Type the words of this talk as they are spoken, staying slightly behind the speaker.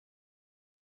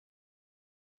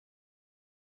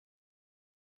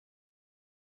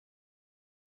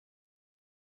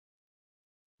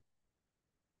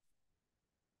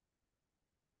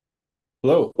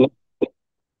Hello. Good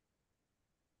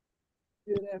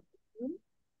afternoon.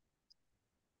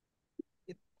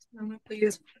 Get this moment,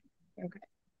 please. Okay.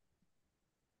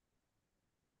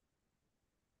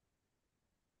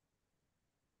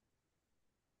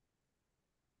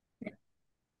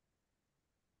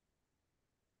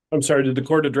 I'm sorry, did the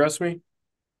court address me?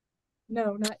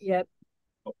 No, not yet.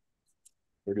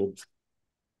 We're good.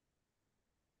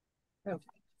 Okay.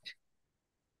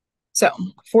 So,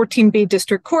 14B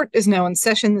District Court is now in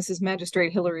session. This is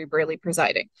Magistrate Hilary Braley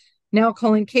presiding. Now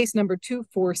calling case number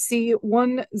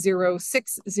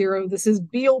 24C1060. This is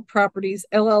Beal Properties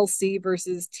LLC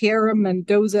versus Tierra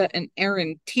Mendoza and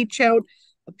Aaron Teachout.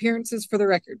 Appearances for the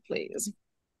record, please.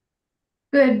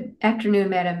 Good afternoon,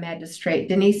 Madam Magistrate.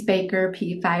 Denise Baker,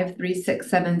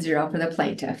 P53670 for the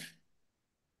plaintiff.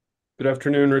 Good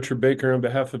afternoon, Richard Baker on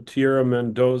behalf of Tierra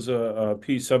Mendoza,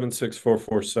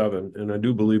 P76447, and I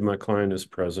do believe my client is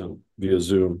present via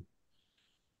Zoom.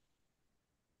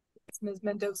 Ms.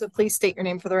 Mendoza, please state your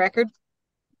name for the record.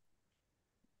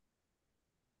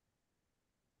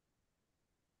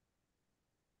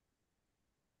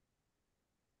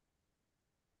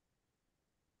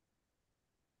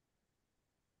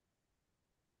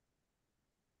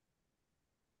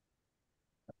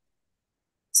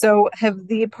 So, have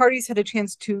the parties had a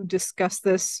chance to discuss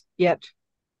this yet?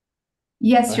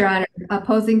 Yes, Your Honor.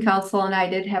 Opposing counsel and I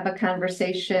did have a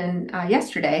conversation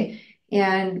yesterday,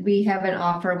 and we have an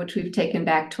offer which we've taken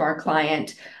back to our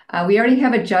client. We already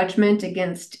have a judgment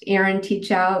against Aaron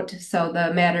Teachout, so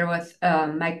the matter with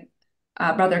my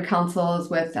brother counsel is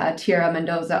with Tierra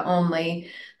Mendoza only.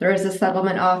 There is a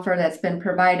settlement offer that's been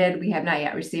provided. We have not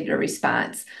yet received a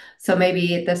response. So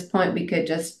maybe at this point we could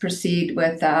just proceed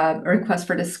with a request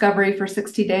for discovery for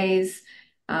 60 days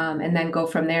and then go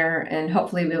from there, and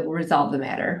hopefully we will resolve the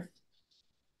matter.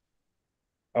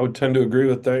 I would tend to agree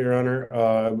with that, Your Honor,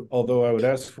 although I would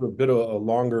ask for a bit of a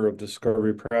longer of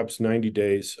discovery, perhaps 90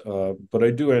 days, but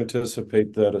I do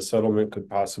anticipate that a settlement could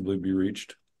possibly be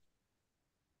reached.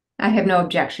 I have no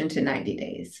objection to 90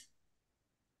 days.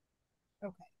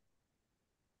 Okay.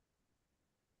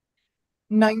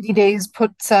 90 days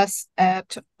puts us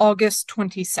at August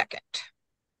 22nd.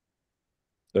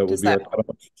 That would Does be that our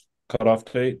cutoff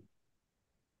date.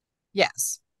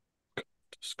 Yes.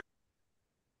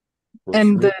 Works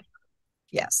And for me.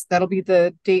 yes, that'll be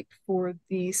the date for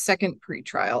the second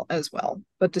pretrial as well.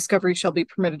 But discovery shall be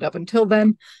permitted up until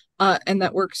then. And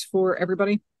that works for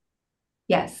everybody?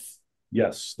 Yes.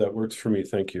 Yes, that works for me.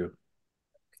 Thank you.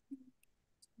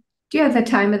 Do you have the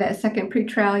time of that second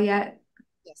pretrial yet?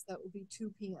 Yes, that will be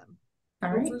 2 p.m.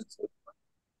 All right.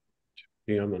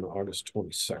 p.m. on August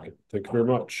 22nd. Thank you very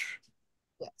much.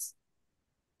 Yes.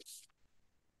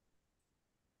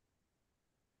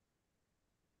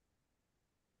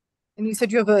 And you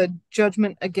said you have a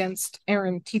judgment against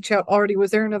Aaron Teachout already.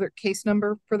 Was there another case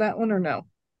number for that one or no?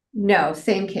 No,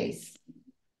 same case.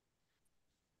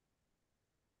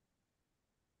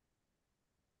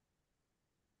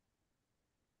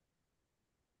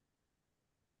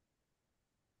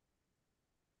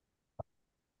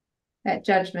 That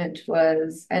judgment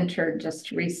was entered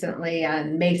just recently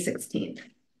on May 16th.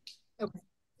 Okay. Thank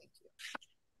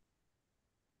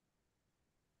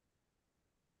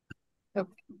you.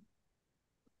 Okay.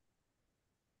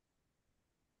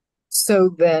 So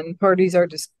then parties are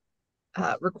just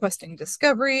requesting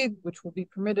discovery, which will be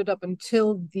permitted up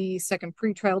until the second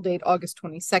pretrial date, August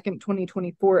 22nd,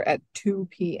 2024 at 2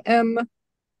 p.m.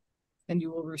 And you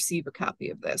will receive a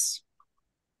copy of this.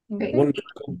 Okay. One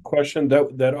question,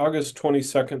 that August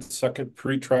 22nd, second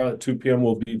pretrial at 2 p.m.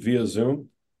 will be via Zoom?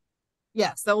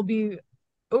 Yes, that will be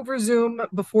over Zoom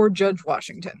before Judge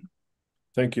Washington.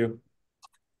 Thank you.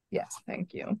 Yes,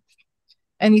 thank you.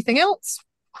 Anything else?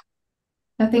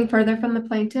 Nothing further from the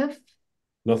plaintiff?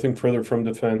 Nothing further from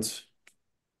defense.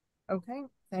 Okay,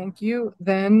 thank you.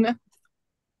 Then,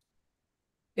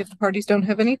 if the parties don't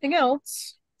have anything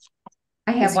else,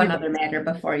 I have one other matter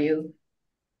before you.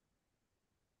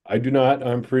 I do not.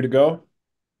 I'm free to go.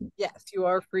 Yes, you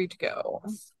are free to go.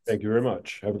 Thank you very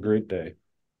much. Have a great day.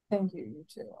 Thank you, you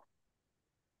too.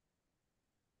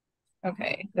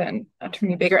 Okay, then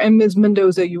Attorney Baker and Ms.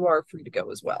 Mendoza, you are free to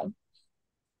go as well.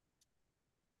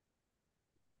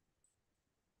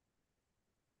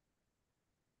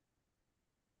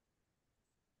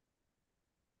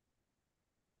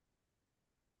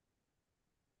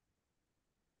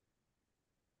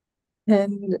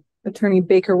 And Attorney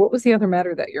Baker, what was the other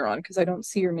matter that you're on? Because I don't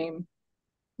see your name.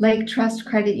 Lake Trust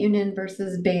Credit Union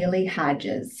versus Bailey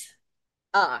Hodges.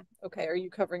 Ah, okay. Are you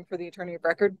covering for the attorney of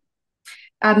record?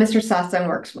 Mr. Sasson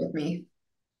works with me.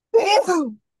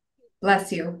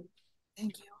 Bless you.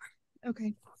 Thank you.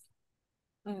 Okay.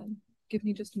 Give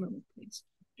me just a moment, please.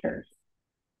 Sure.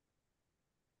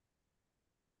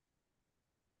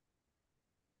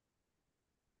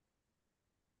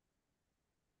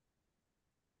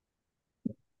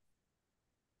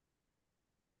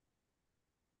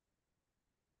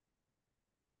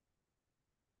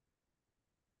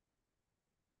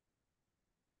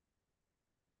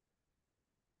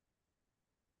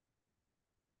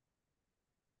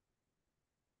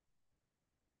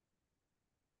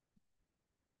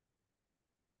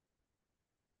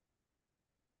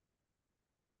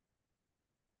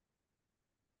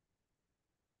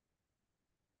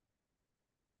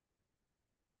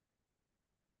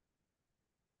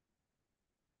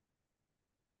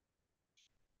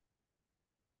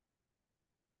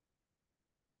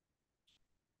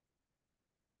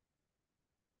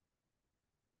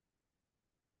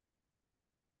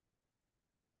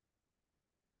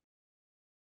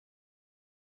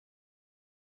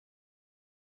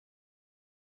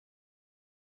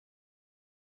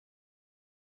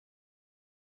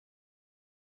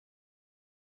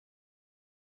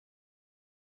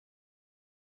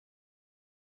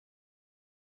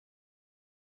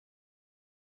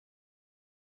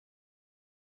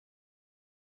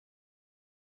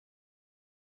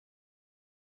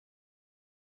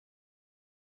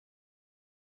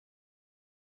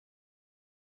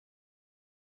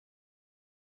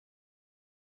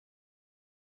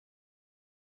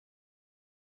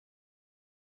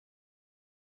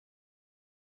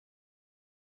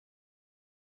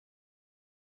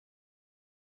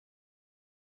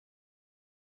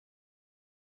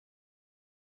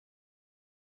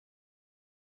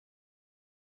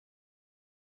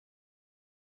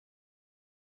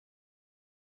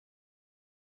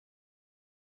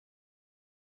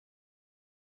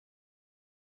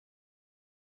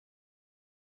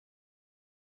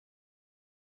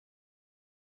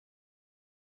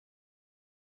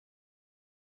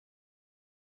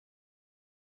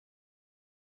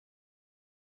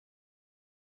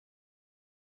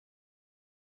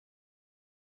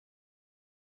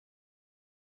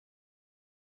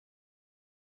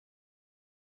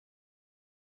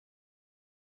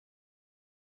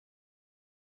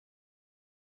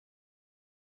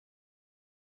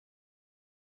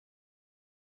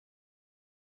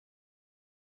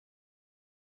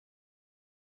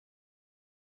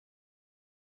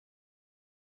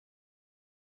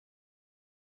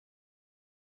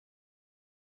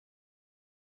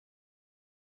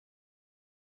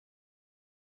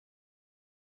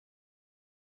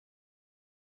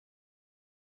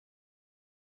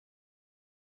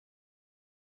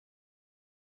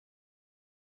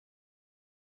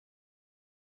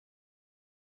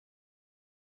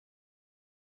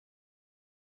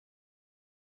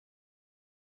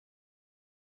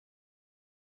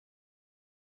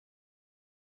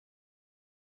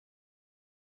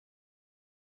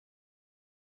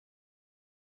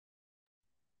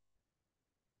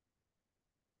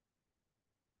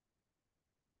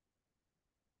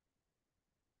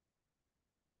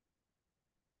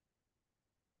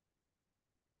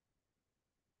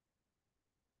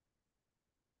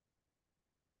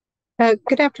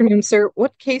 Good afternoon, sir.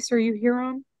 What case are you here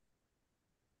on?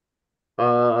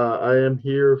 I am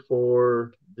here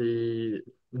for the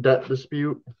debt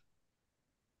dispute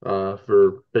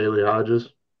for Bailey Hodges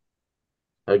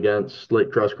against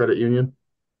Lake Trust Credit Union.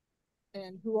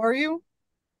 And who are you?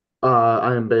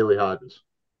 I am Bailey Hodges.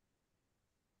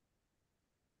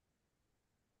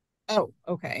 Oh,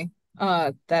 okay.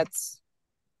 That's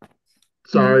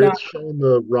Sorry, not it's showing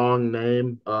the wrong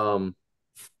name.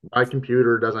 My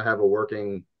computer doesn't have a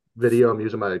working video. I'm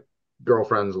using my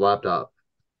girlfriend's laptop.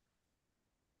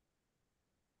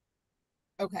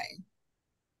 okay.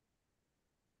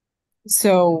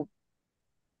 So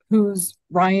who's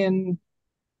Ryan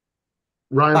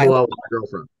Ryan Violet? Bilal was my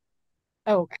girlfriend.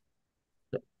 Oh, okay.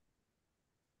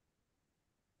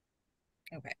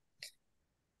 Okay.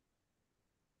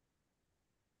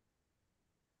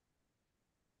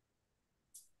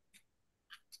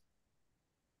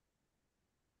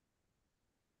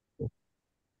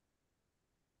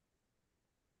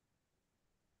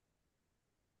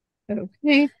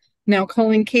 Okay. Now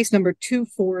calling case number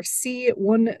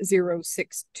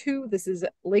 24C1062. This is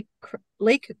Lake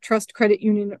Trust Credit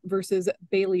Union versus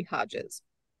Bailey Hodges.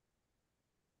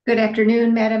 Good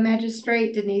afternoon, Madam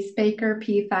Magistrate. Denise Baker,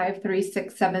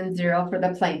 P53670 for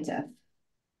the plaintiff.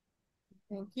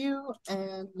 Thank you.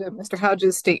 And Mr.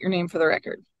 Hodges, state your name for the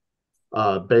record.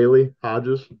 Bailey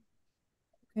Hodges.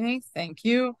 Okay, thank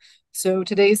you. So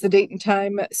today's the date and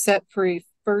time set for a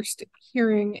first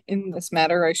hearing in this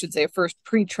matter, I should say a first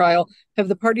pre-trial. Have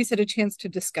the parties had a chance to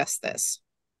discuss this?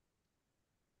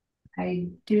 I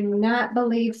do not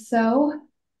believe so.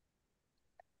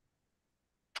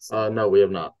 No, we have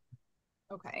not.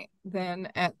 Okay, then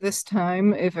at this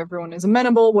time, if everyone is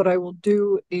amenable, what I will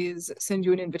do is send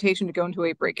you an invitation to go into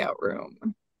a breakout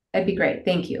room. That'd be great.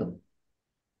 Thank you.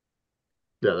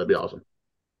 Yeah, that'd be awesome.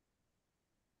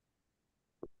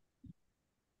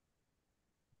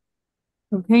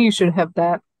 Okay, you should have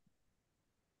that.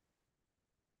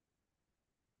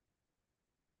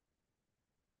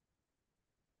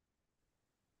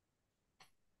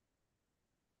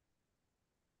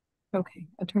 Okay,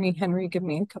 Attorney Henry, give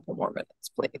me a couple more minutes,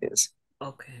 please.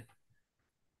 Okay.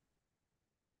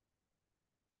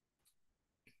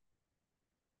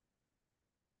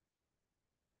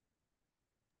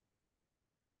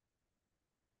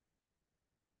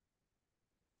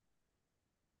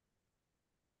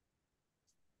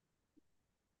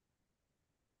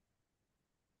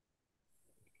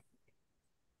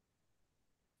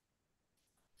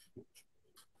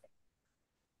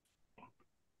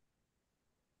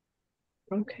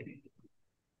 Okay.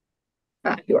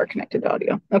 You are connected to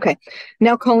audio. Okay,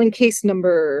 now calling case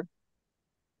number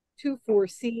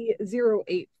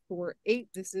 24C0848.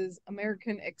 This is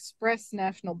American Express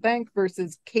National Bank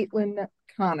versus Caitlin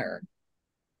Connor,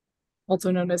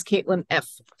 also known as Caitlin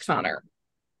F. Connor.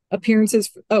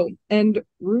 Appearances, and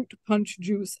Root Punch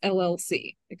Juice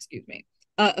LLC, excuse me.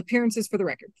 Appearances for the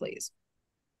record, please.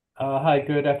 Hi,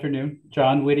 good afternoon.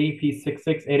 John Whitty,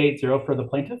 P66880 for the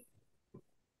plaintiff.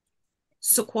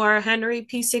 Sequoia Henry,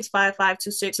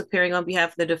 P65526, appearing on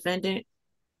behalf of the defendant.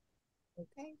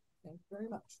 Okay, thank you very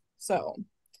much. So,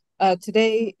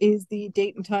 today is the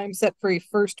date and time set for a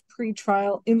first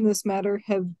pre-trial in this matter.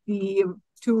 Have the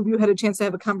two of you had a chance to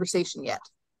have a conversation yet?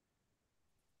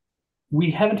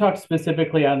 We haven't talked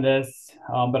specifically on this,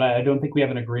 but I don't think we have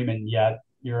an agreement yet,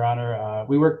 Your Honor.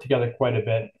 We work together quite a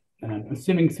bit, and I'm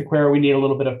assuming, Sequoia, we need a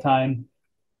little bit of time.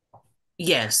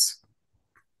 Yes.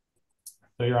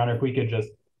 So, Your Honor, if we could just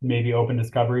maybe open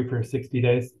discovery for 60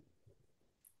 days.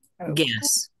 Okay.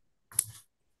 Yes.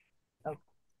 Okay.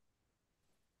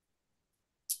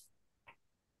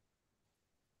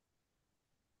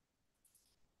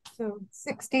 So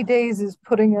 60 days is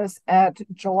putting us at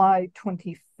July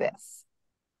 25th.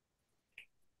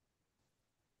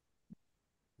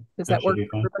 Does that work?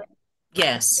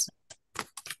 Yes.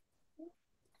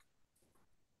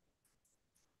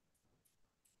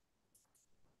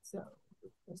 So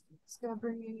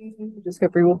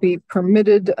discovery will be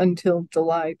permitted until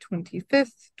July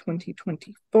 25th,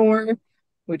 2024,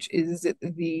 which is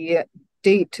the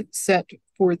date set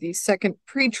for the second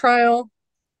pretrial.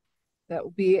 That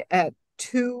will be at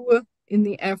 2 in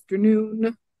the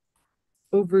afternoon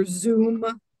over Zoom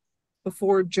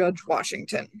before Judge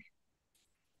Washington.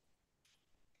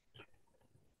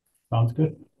 Sounds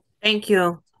good. Thank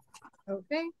you.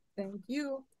 Okay, thank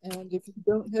you. And if you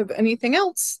don't have anything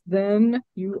else, then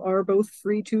you are both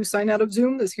free to sign out of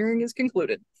Zoom. This hearing is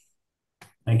concluded.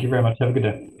 Thank you very much. Have a good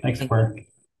day. Thanks, Sequoia.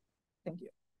 Thank you.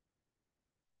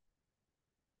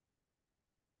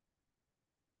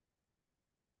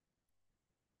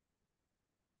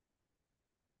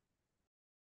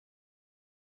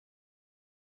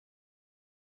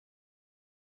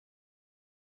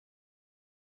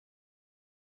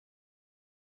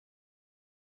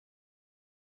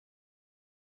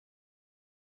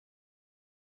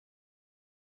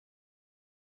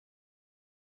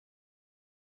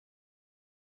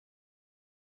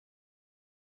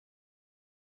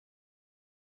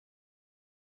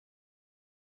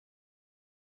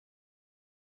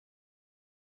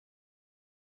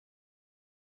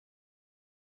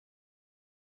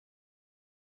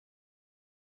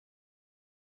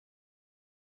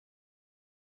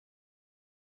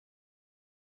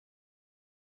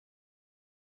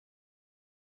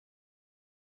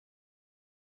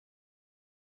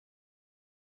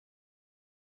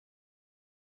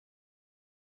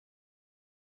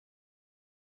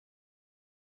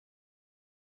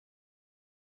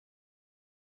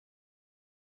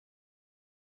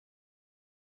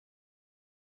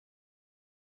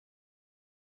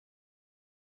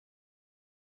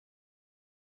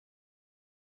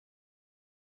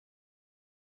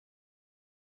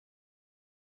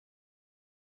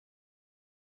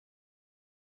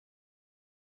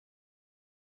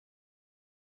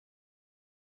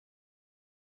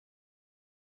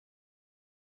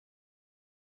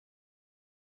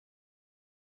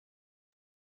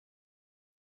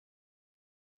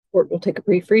 Court will take a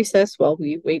brief recess while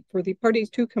we wait for the parties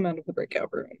to come out of the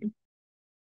breakout room.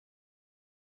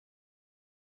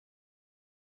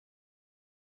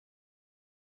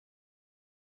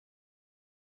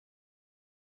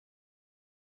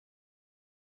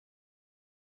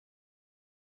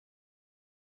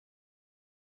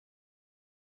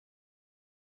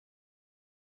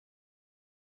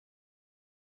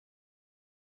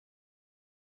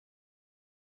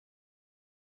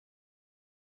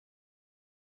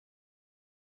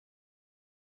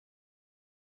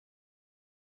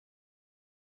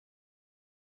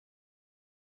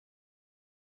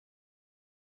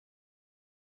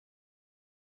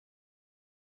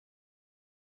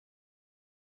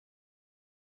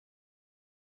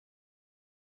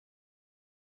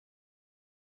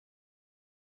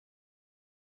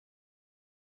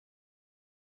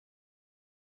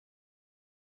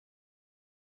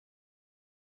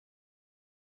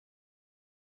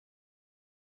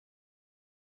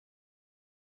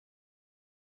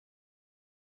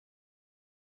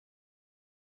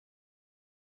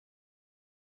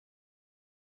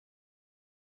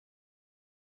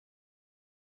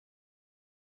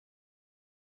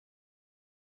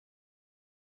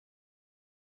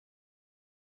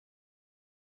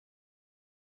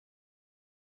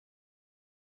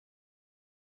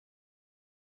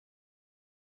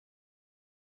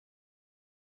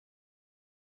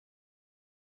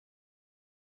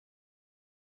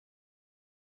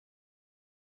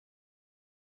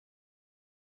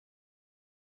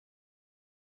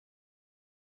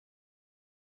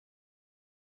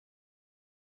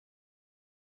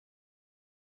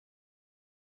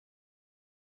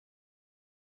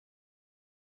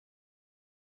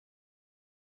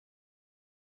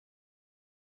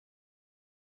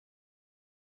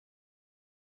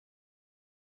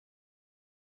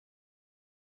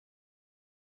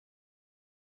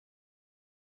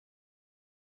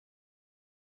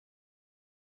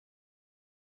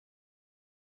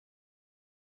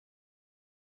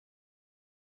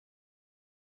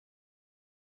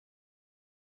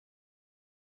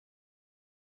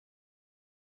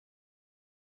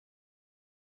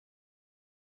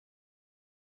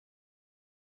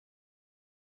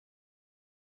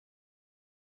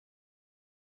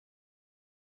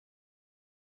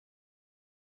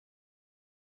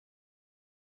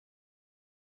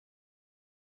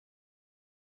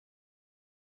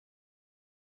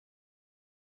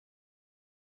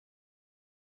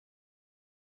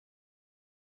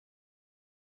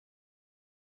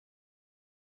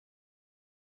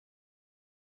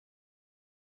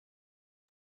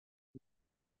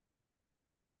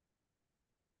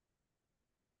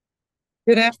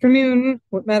 Good afternoon.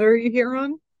 What matter are you here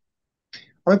on?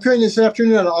 I'm appearing this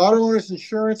afternoon on auto owners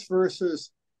insurance versus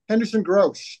Henderson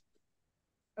Gross.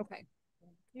 Okay.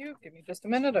 Thank you. Give me just a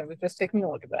minute. I was just taking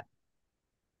a look at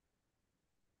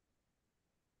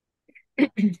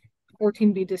that.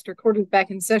 14B District Court is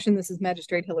back in session. This is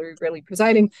Magistrate Hilary Braley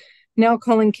presiding. Now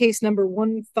calling case number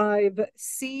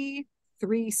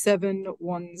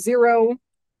 15C3710.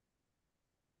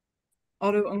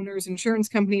 Auto Owners Insurance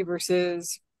Company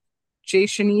versus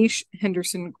Shanish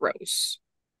Henderson Gross.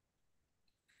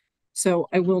 So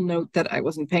I will note that I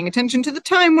wasn't paying attention to the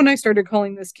time when I started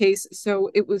calling this case.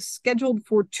 So it was scheduled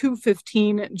for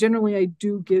 2:15. Generally, I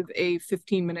do give a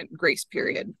 15-minute grace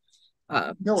period.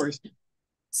 No worries.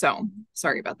 So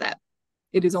sorry about that.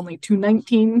 It is only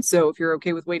 2:19. So if you're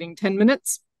okay with waiting 10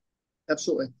 minutes.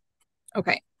 Absolutely.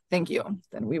 Okay. Thank you.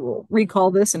 Then we will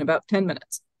recall this in about 10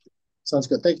 minutes. Sounds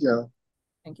good. Thank you.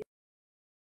 Thank you.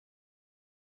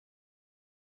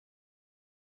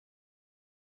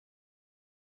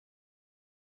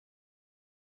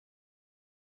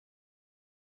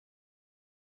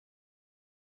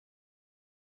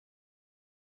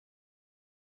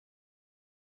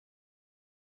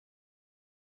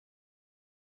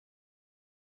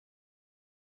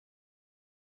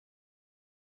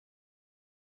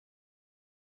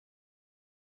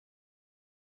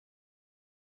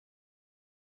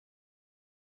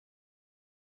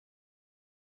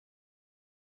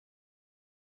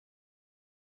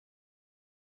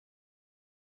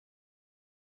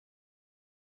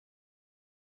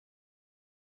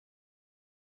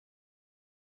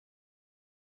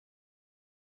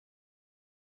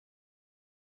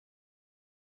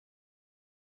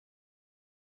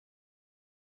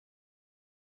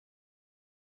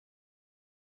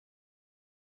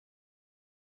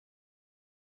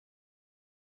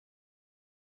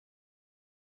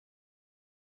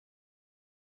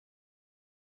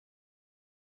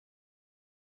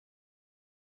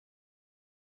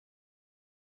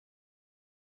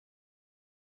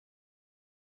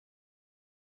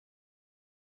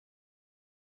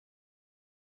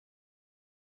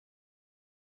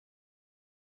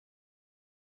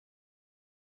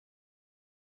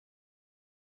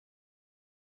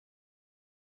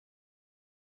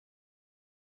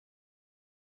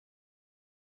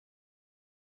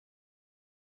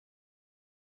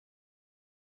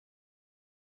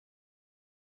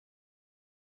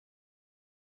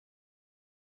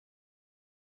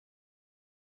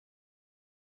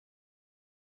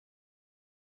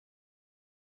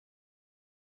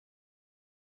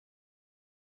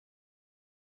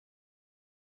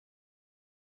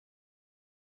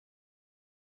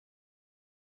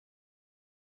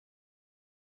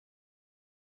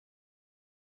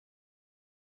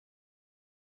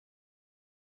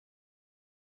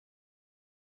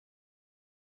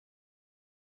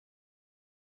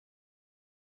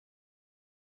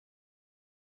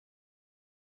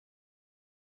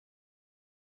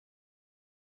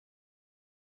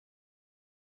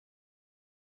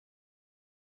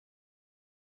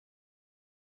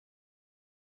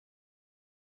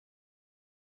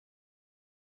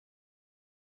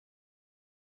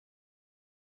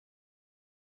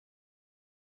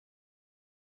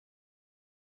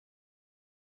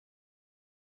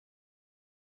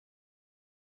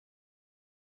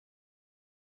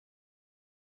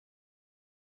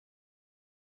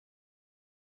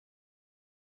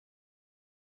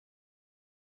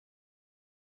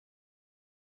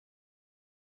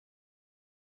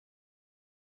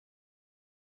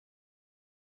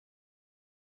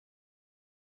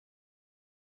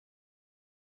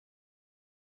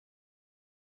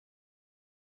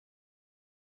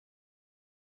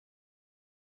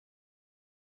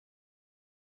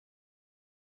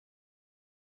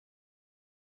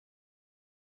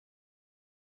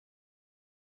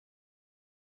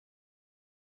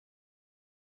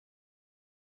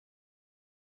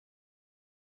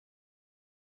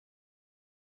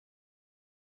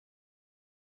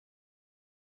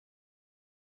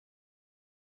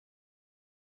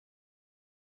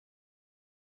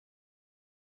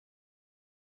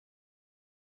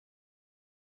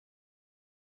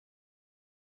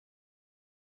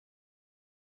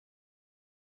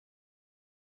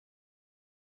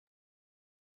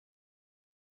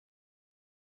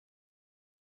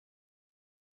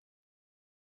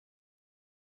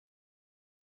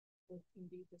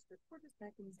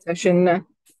 Session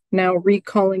now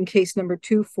recalling case number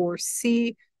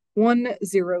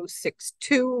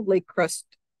 24C1062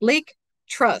 Lake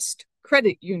Trust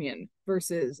Credit Union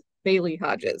versus Bailey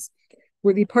Hodges.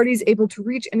 Were the parties able to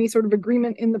reach any sort of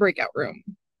agreement in the breakout room?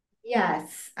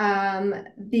 Yes.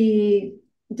 The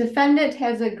defendant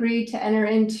has agreed to enter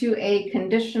into a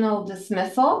conditional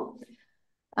dismissal.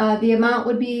 The amount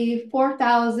would be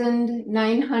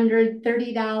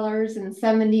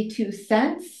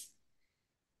 $4,930.72.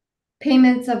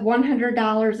 Payments of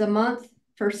 $100 a month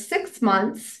for 6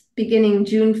 months, beginning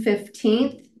June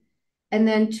 15th, and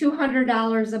then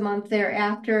 $200 a month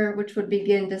thereafter, which would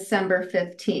begin December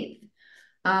 15th.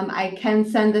 I can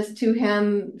send this to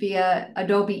him via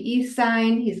Adobe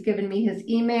e-sign. He's given me his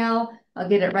email. I'll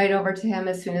get it right over to him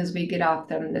as soon as we get off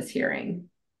them this hearing.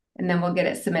 And then we'll get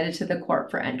it submitted to the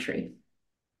court for entry.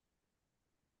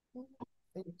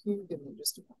 Thank you. Give me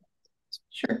just a moment.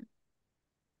 Sure.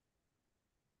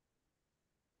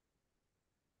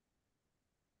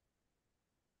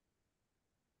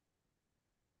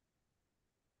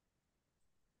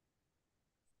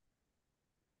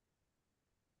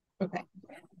 Okay.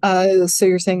 So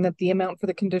you're saying that the amount for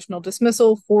the conditional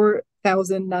dismissal,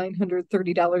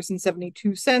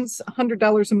 $4,930.72,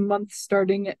 $100 a month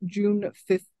starting June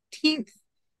 15th,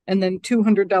 and then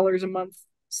 $200 a month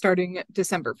starting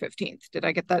December 15th. Did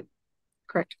I get that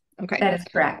correct? Okay. That is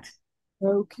correct.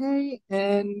 Okay.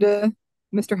 And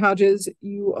Mr. Hodges,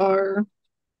 you are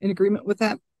in agreement with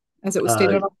that as it was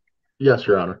stated? Yes,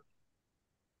 Your Honor.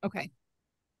 Okay.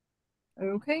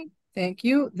 Okay. Thank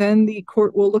you. Then the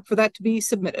court will look for that to be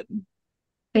submitted.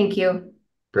 Thank you.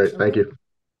 Great. Thank you.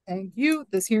 Thank you.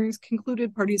 This hearing is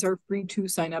concluded. Parties are free to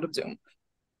sign out of Zoom.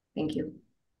 Thank you.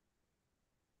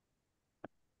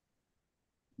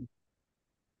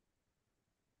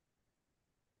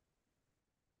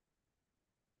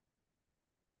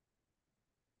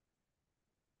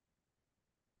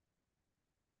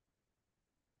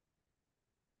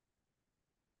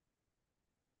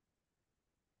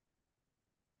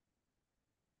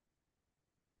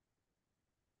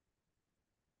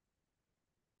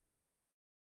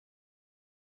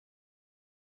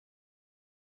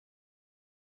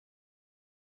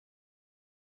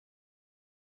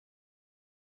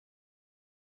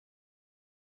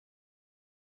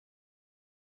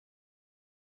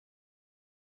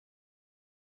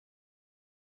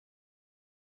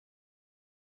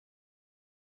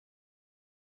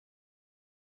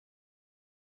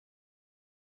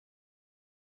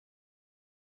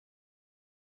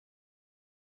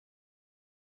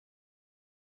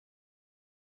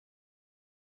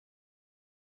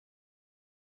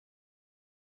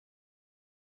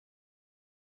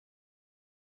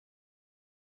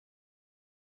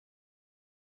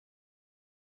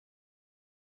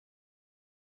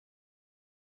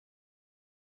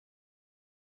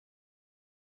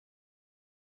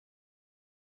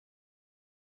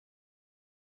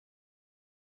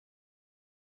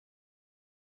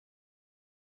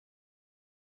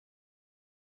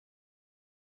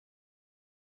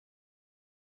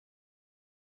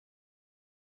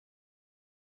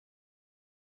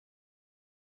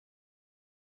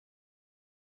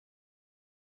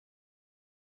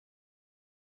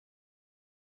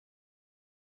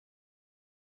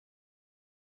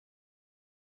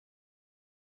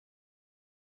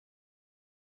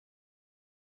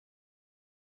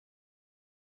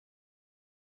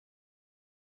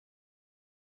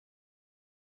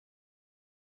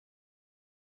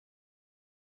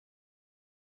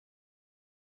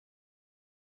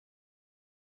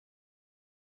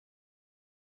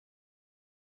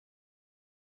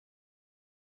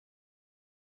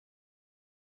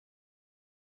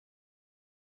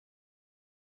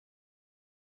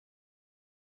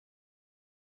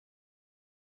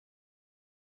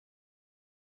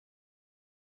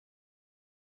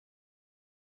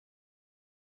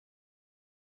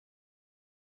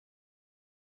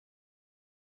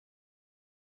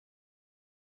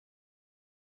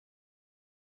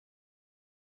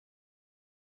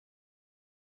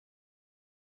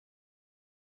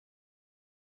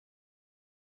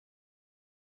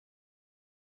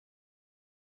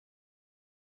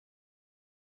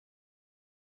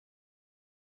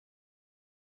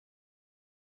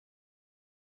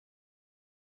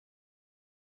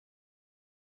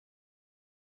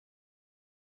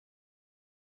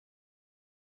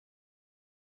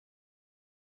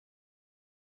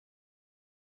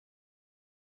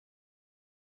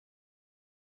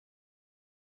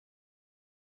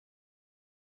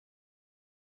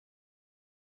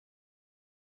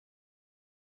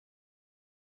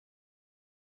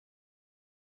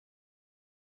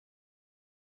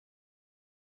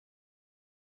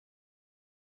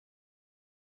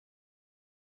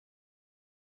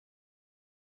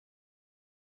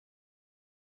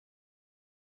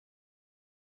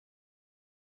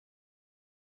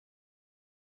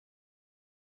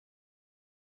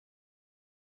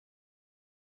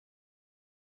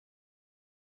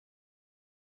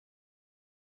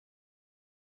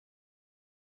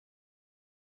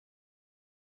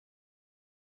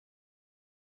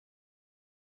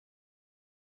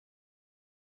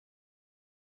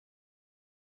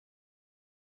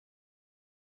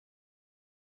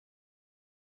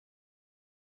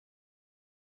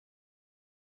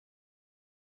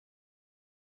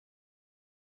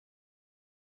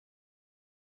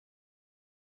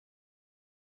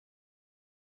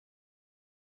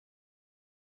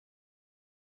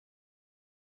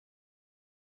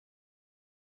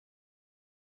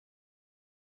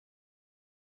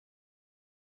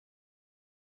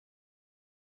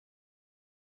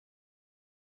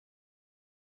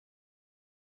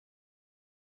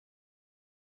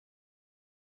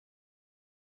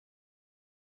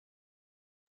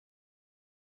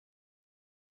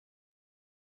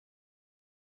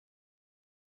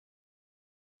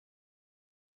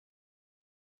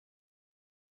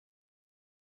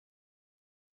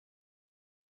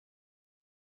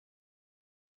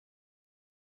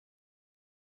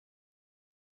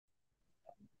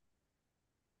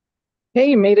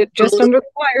 Hey, you made it just under the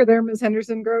wire there, Ms.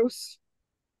 Henderson Gross.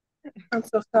 I'm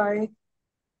so sorry.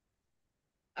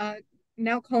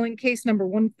 Now calling case number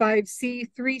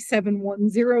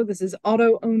 15C3710. This is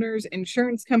Auto Owners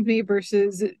Insurance Company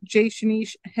versus J.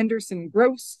 Shanice Henderson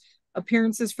Gross.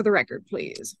 Appearances for the record,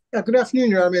 please. Yeah, good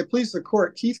afternoon, Your Honor. May it please the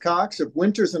court, Keith Cox of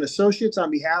Winters and Associates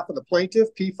on behalf of the plaintiff,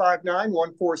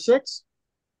 P59146.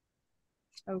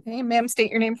 Okay, ma'am,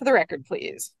 state your name for the record,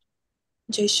 please.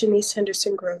 J. Shanice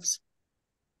Henderson Groves.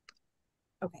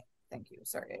 Okay, thank you.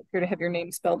 Sorry, I appear to have your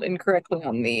name spelled incorrectly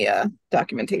on the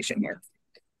documentation here.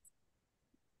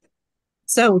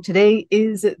 So today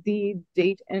is the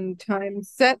date and time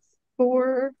set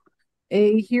for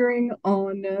a hearing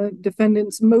on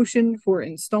defendant's motion for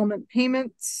installment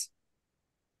payments.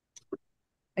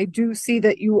 I do see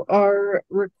that you are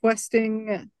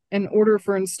requesting an order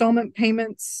for installment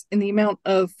payments in the amount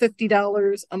of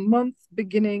 $50 a month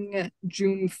beginning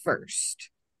June 1st.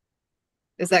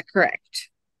 Is that correct?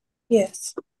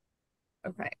 Yes.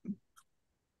 Okay.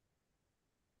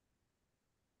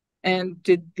 And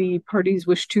did the parties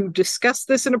wish to discuss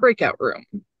this in a breakout room?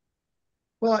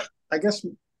 Well, I guess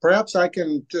perhaps I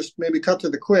can just maybe cut to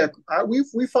the quick.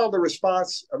 We filed a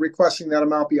response requesting that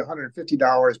amount be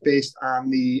 $150 based on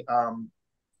the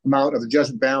amount of the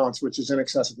judgment balance, which is in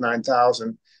excess of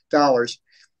 $9,000.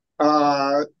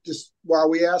 Just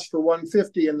while we asked for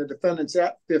 $150 and the defendant's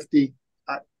at $50,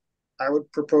 I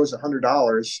would propose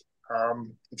 $100.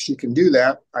 If she can do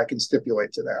that, I can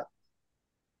stipulate to that.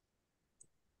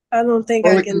 I don't think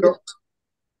Or I we can. go-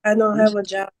 I don't have a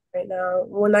job right now.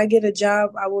 When I get a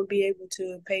job, I will be able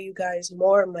to pay you guys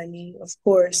more money, of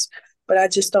course, but I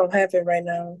just don't have it right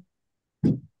now.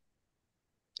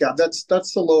 Yeah, that's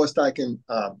the lowest I can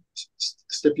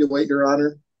stipulate, Your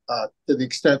Honor. To the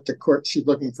extent the court she's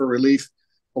looking for relief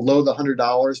below the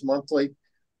 $100 monthly,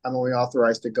 I'm only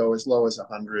authorized to go as low as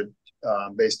 $100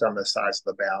 based on the size of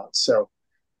the balance. So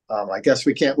I guess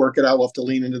we can't work it out. We'll have to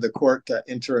lean into the court to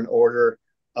enter an order,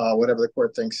 whatever the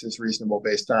court thinks is reasonable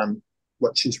based on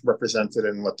what she's represented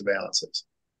and what the balance is.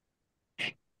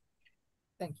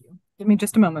 Thank you. Give me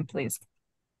just a moment, please.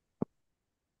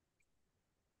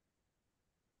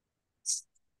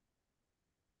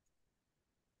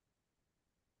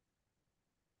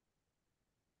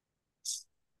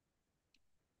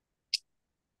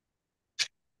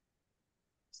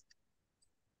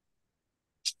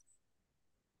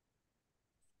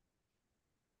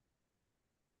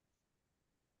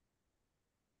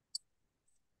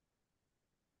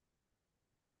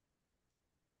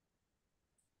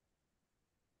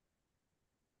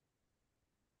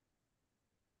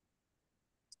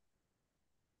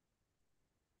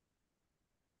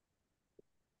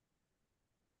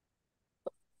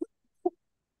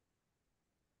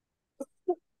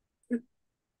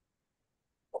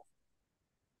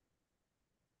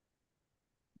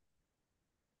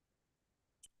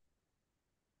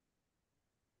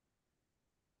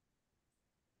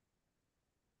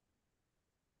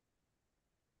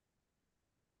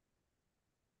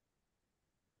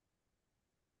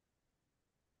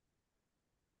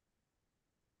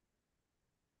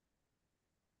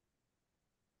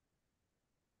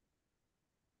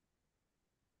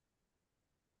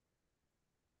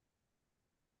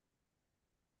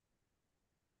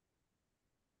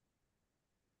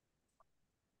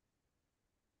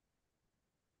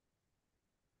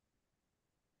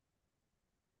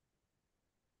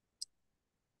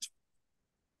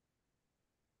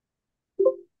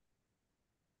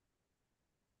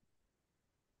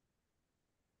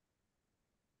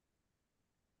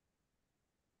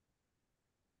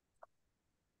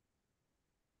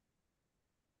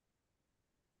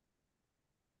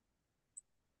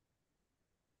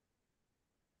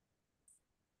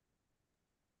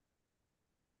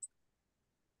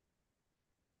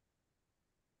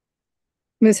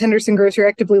 Ms. Henderson Gross, you're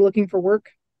actively looking for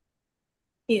work?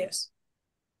 Yes.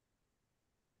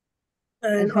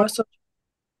 And also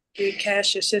get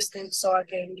cash assistance so I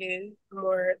can get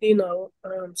more,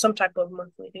 some type of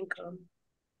monthly income.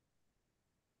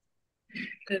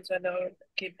 Because I don't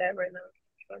get that right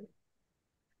now.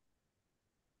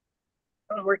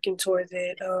 I'm working towards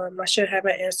it. I should have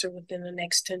an answer within the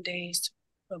next 10 days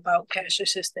about cash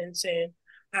assistance, and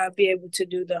I'll be able to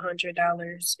do the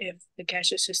 $100 if the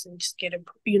cash assistance get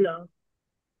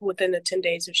within the 10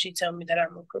 days if she tell me that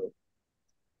I'm approved.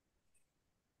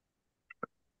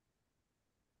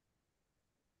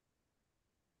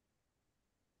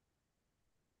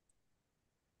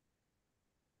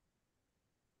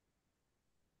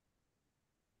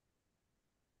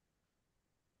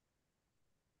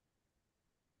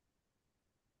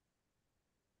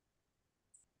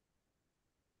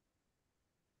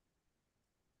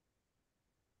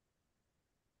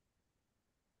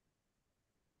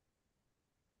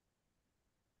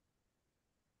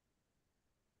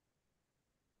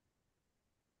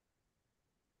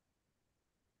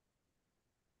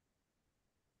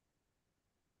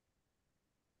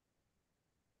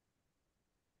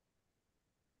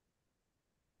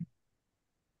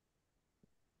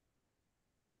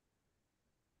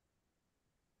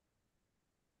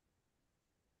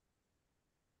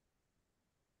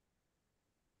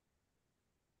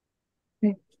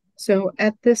 So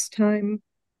at this time,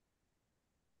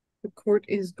 the court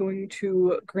is going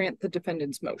to grant the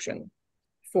defendant's motion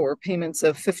for payments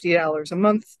of $50 a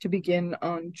month to begin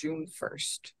on June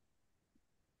 1st.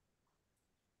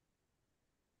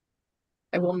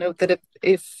 I will note that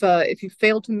if you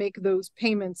fail to make those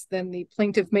payments, then the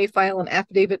plaintiff may file an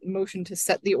affidavit and motion to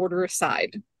set the order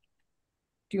aside.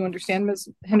 Do you understand, Ms.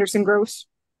 Henderson Gross?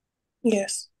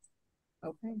 Yes.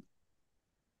 Okay.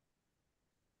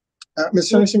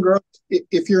 Ms. Henderson Gross,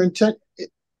 if your intent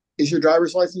is your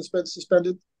driver's license been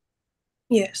suspended?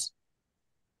 Yes.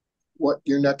 What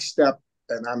your next step?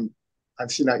 And I'm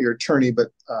obviously not your attorney, but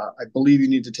I believe you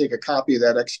need to take a copy of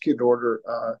that executed order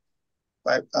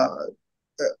by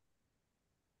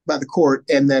the court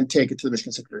and then take it to the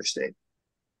Michigan Secretary of State.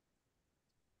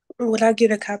 Would I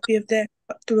get a copy of that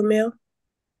through mail?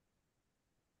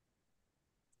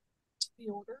 The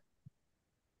order?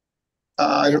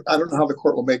 I don't know how the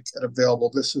court will make that available.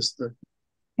 This is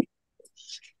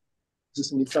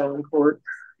in the felony court.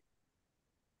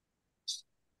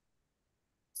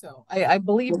 So I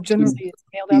believe generally it's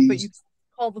mailed out, but you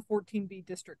call the 14B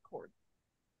district court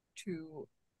to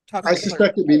talk to I the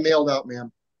suspect it'd be mailed out,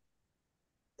 ma'am.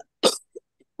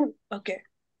 Okay.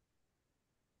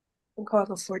 I'll call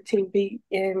the 14B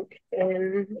and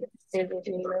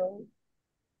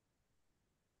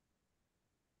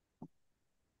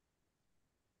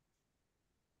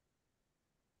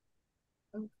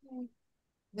Okay.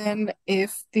 Then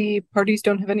if the parties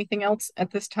don't have anything else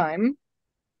at this time,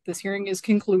 this hearing is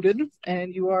concluded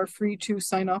and you are free to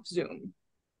sign off Zoom.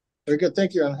 Very good.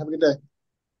 Thank you, Anna. Have a good day.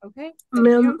 Okay.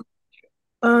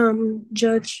 Ma'am,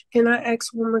 Judge, can I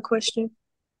ask one more question?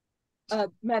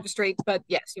 Magistrate, but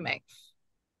yes, you may.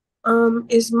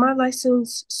 Is my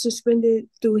license suspended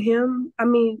through him? I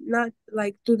mean, not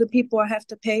like through the people I have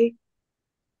to pay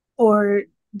or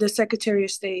the Secretary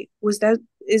of State? Is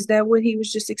that what he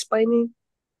was just explaining?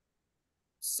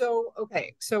 So,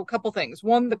 okay. So a couple things.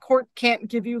 One, the court can't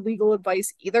give you legal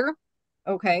advice either.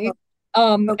 Okay.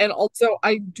 Okay. And also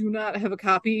I do not have a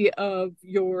copy of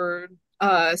your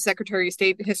Secretary of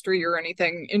State history or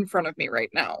anything in front of me right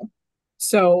now.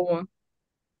 So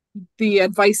the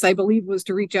advice, I believe, was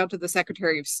to reach out to the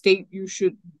Secretary of State. You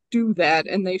should do that,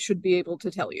 and they should be able to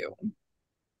tell you.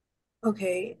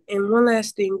 Okay. And one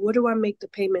last thing, where do I make the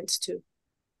payments to?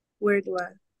 Where do I?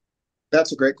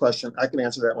 That's a great question. I can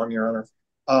answer that one, Your Honor.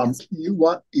 Yes. You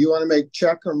want to make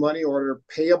check or money order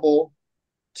payable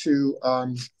to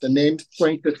the named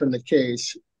plaintiff in the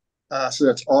case. So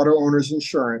that's Auto Owners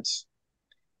Insurance.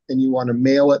 And you want to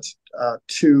mail it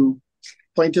to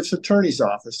plaintiff's attorney's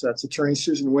office. That's Attorney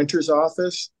Susan Winter's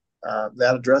office.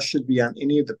 That address should be on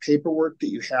any of the paperwork that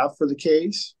you have for the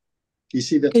case. Do you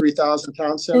see the 3000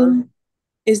 Town Center?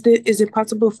 Is it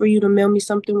possible for you to mail me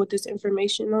something with this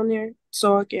information on there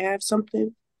so I can have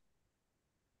something?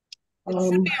 It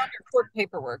should be on your court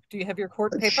paperwork. Do you have your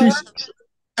court paperwork?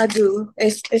 I do.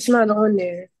 It's not on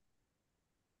there.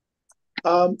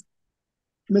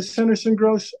 Ms. Henderson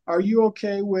Gross, are you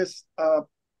okay with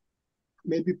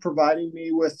maybe providing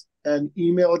me with an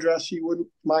email address you wouldn't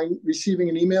mind receiving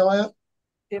an email at?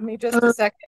 Give me just a second.